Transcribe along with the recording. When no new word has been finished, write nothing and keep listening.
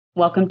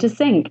Welcome to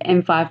Sync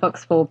in Firefox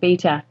 4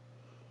 Beta.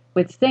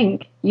 With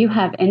Sync, you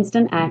have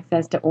instant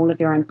access to all of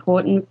your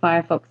important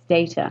Firefox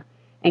data,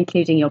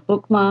 including your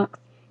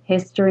bookmarks,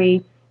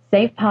 history,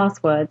 saved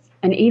passwords,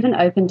 and even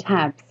open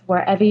tabs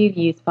wherever you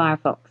use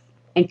Firefox,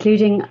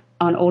 including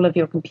on all of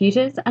your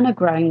computers and a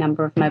growing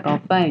number of mobile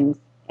phones.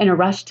 In a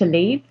rush to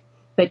leave,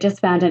 but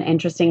just found an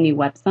interesting new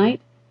website?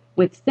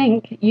 With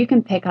Sync, you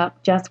can pick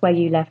up just where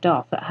you left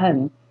off at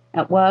home,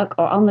 at work,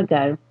 or on the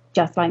go,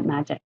 just like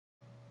magic.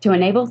 To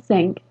enable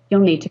Sync, you'll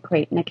need to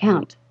create an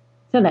account.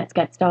 So let's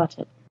get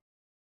started.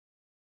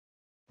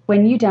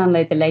 When you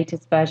download the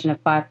latest version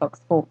of Firefox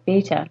 4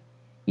 Beta,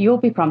 you'll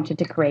be prompted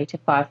to create a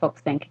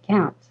Firefox Sync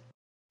account.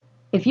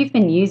 If you've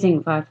been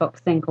using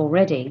Firefox Sync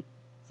already,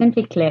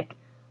 simply click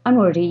I'm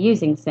already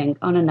using Sync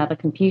on another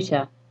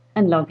computer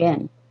and log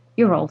in.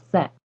 You're all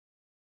set.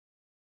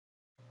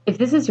 If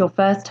this is your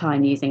first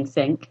time using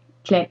Sync,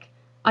 click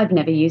I've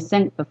never used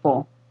Sync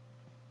before.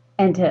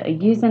 Enter a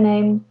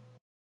username,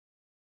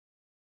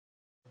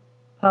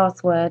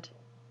 password,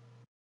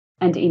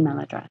 and email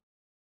address.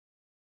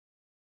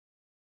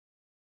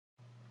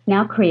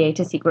 Now create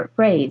a secret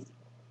phrase.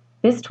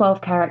 This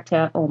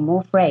 12-character or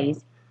more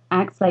phrase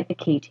acts like the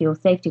key to your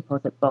safe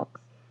deposit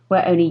box,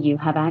 where only you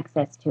have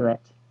access to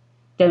it.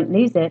 Don't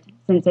lose it,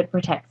 since it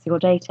protects your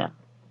data.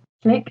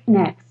 Click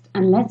Next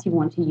unless you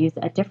want to use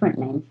a different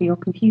name for your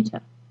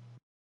computer.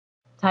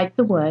 Type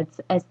the words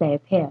as they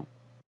appear.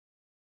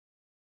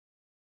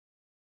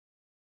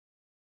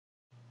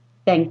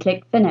 Then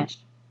click Finish.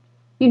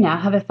 You now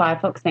have a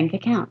Firefox Sync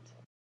account.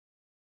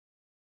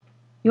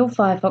 Your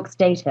Firefox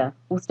data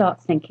will start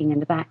syncing in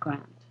the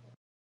background.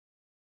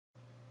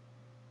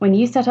 When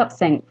you set up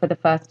Sync for the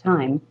first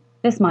time,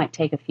 this might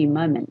take a few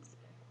moments,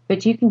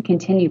 but you can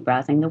continue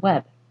browsing the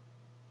web.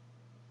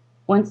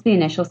 Once the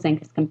initial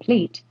sync is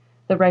complete,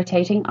 the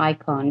rotating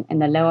icon in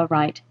the lower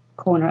right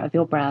corner of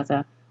your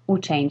browser will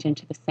change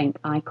into the Sync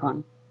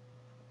icon.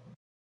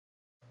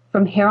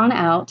 From here on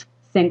out,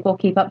 Sync will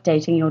keep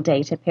updating your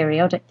data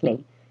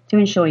periodically to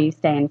ensure you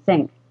stay in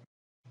sync.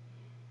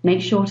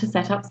 Make sure to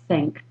set up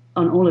Sync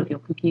on all of your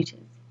computers.